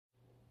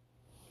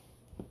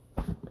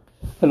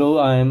Hello,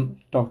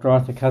 I'm Dr.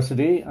 Arthur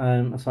Cassidy.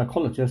 I'm a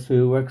psychologist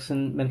who works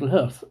in mental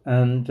health,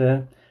 and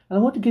I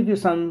want to give you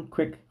some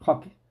quick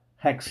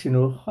hacks,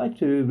 how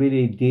to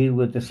really deal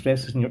with the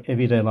stresses in your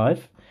everyday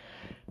life,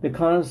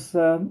 because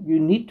you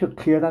need to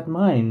clear that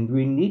mind.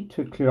 We need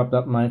to clear up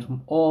that mind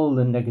from all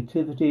the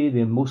negativity,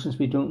 the emotions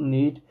we don't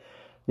need,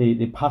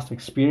 the past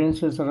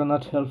experiences that are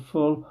not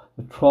helpful,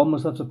 the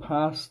traumas of the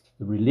past,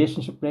 the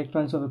relationship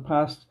breakdowns of the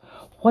past.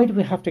 Why do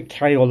we have to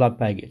carry all that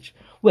baggage?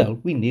 Well,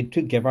 we need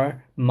to give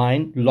our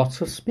mind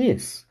lots of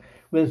space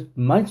with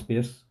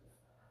Mindspace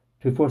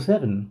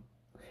 247.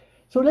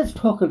 So let's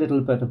talk a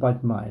little bit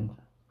about mind.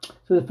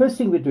 So the first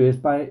thing we do is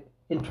by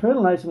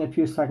internalizing a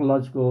few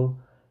psychological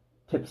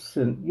tips,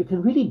 and you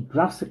can really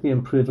drastically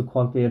improve the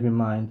quality of your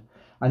mind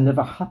and live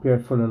a happier,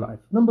 fuller life.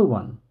 Number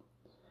one,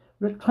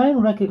 try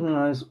and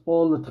recognize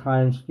all the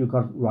times you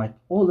got it right,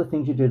 all the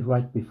things you did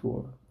right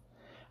before.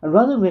 And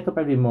rather than wake up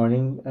every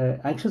morning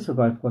anxious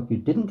about what you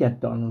didn't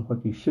get done and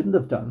what you shouldn't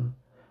have done,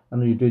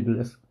 and you do the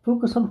list,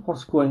 focus on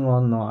what's going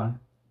on now.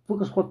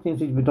 Focus on what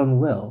things you've done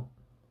well.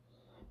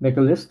 Make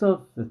a list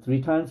of the 3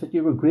 times that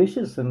you were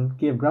gracious and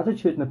gave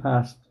gratitude in the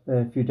past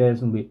few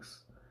days and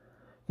weeks.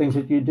 Things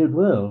that you did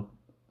well.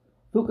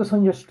 Focus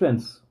on your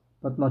strengths,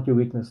 but not your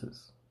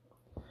weaknesses.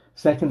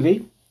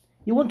 Secondly,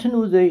 you want to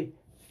know the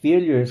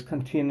failures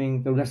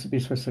containing the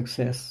recipes for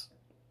success.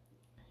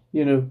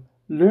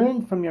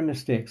 Learn from your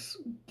mistakes,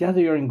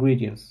 gather your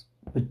ingredients,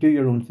 but do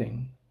your own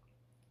thing.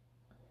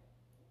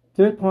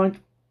 Third point,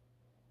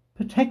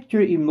 protect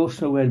your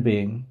emotional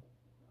well-being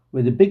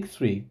with the big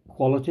 3: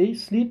 quality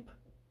sleep.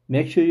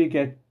 Make sure you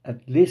get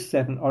at least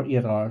 7 or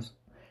 8 hours.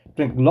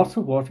 Drink lots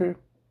of water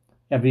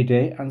every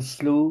day and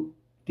slow,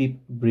 deep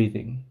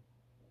breathing.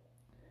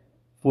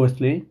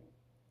 Fourthly,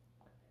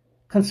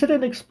 consider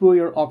and explore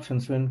your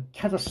options when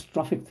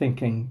catastrophic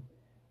thinking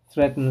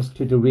threatens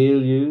to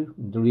derail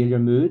your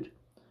mood.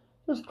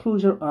 Just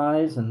close your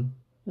eyes, and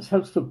this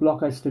helps to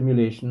block out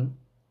stimulation.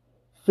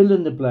 Fill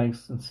in the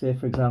blanks and say,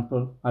 for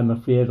example, I'm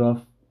afraid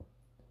of.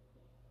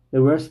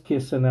 The worst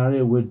case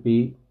scenario would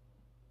be.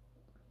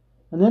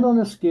 And then on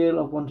a scale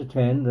of 1 to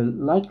 10, the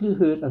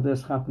likelihood of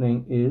this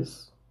happening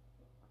is.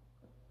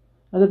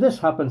 And if this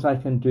happens, I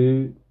can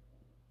do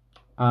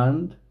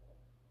and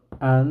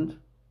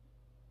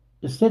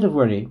instead of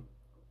worry,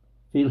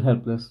 feel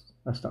helpless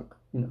or stuck.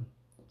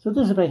 So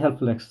this is a very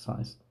helpful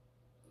exercise.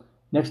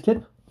 Next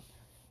tip,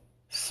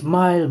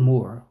 smile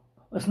more.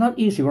 It's not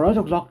easy. We're out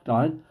of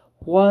lockdown.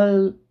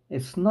 While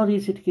it's not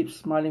easy to keep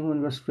smiling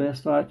when we're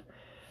stressed out,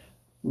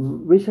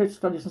 research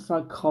studies in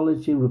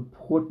psychology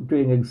report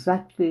doing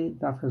exactly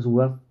that as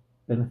well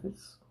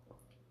benefits.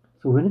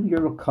 So whenever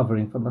you're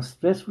recovering from a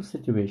stressful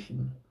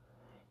situation,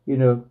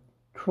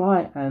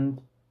 try and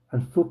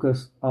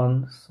focus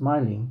on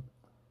smiling.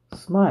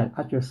 Smile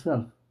at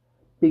yourself.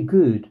 Be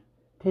good.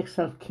 Take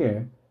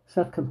self-care,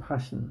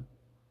 self-compassion.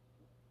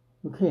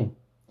 Okay.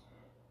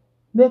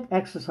 Make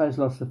exercise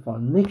lots of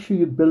fun. Make sure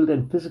you build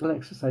in physical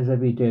exercise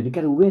every day to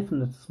get away from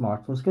the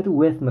smartphones, get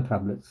away from the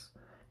tablets.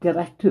 Get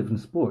active in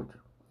sport.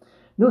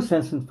 No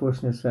sense in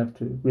forcing yourself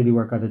to really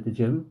work out at the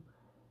gym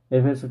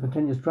if it's a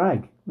continuous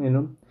drag.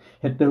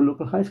 Hit the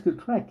local high school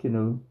track,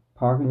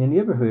 park in your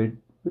neighbourhood,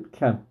 boot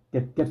camp,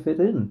 get fit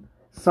in.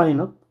 Sign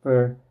up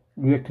for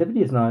new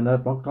activities now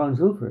that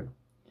lockdown's over.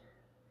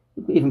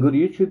 You can even go to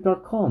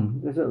youtube.com.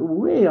 There's a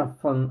array of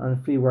fun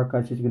and free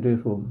workouts that you can do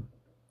at home.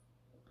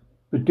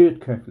 But do it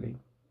carefully.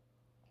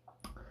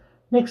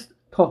 Next,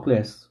 talk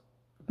less.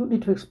 You don't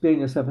need to explain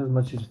yourself as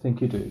much as you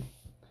think you do.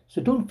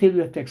 So don't feel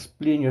you have to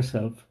explain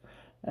yourself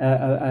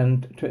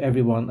and to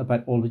everyone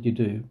about all that you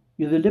do.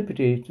 You have the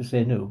liberty to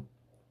say no,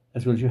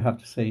 as well as you have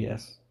to say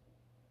yes.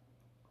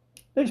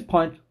 Next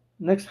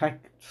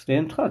hack, stay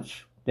in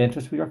touch. Stay in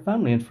touch with your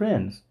family and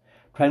friends.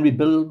 Try and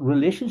rebuild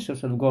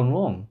relationships that have gone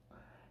wrong.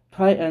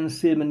 Try and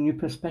see them in a new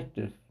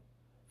perspective.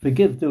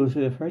 Forgive those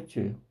who have hurt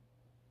you,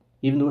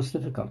 even though it's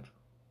difficult.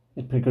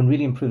 It can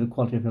really improve the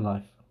quality of your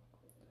life.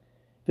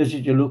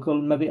 Visit your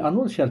local maybe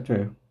animal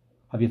shelter.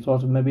 Have you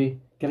thought of maybe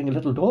getting a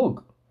little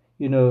dog,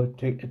 to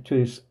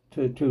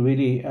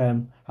really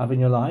have in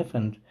your life?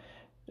 And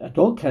a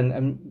dog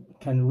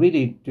can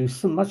really do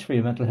so much for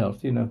your mental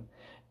health.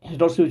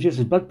 It also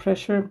reduces blood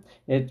pressure.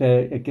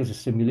 It gives a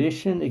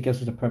stimulation. It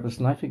gives it a purpose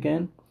in life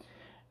again,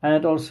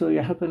 and also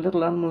you're helping a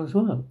little animal as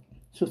well.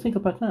 So think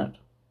about that.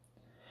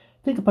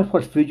 Think about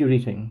what food you're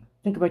eating.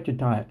 Think about your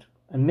diet,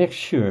 and make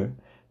sure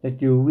that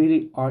you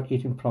really are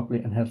eating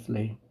properly and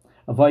healthily.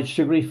 Avoid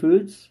sugary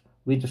foods.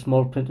 Read the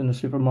small print in the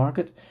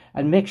supermarket,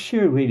 and make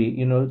sure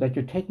really, that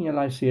you're taking your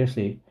life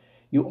seriously.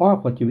 You are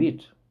what you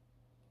eat.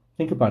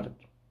 Think about it.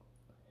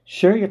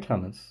 Share your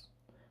talents.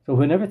 So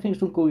whenever things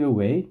don't go your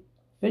way,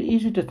 very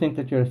easy to think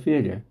that you're a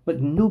failure, but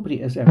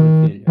nobody is ever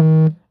a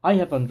failure. I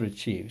have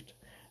underachieved,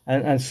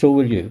 and so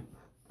will you,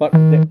 but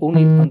they're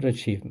only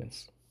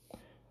underachievements.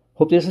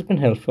 Hope this has been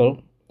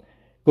helpful.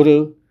 Go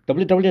to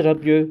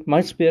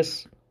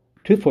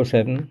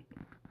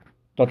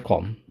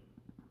www.mindspace247.com.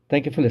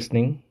 Thank you for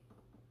listening.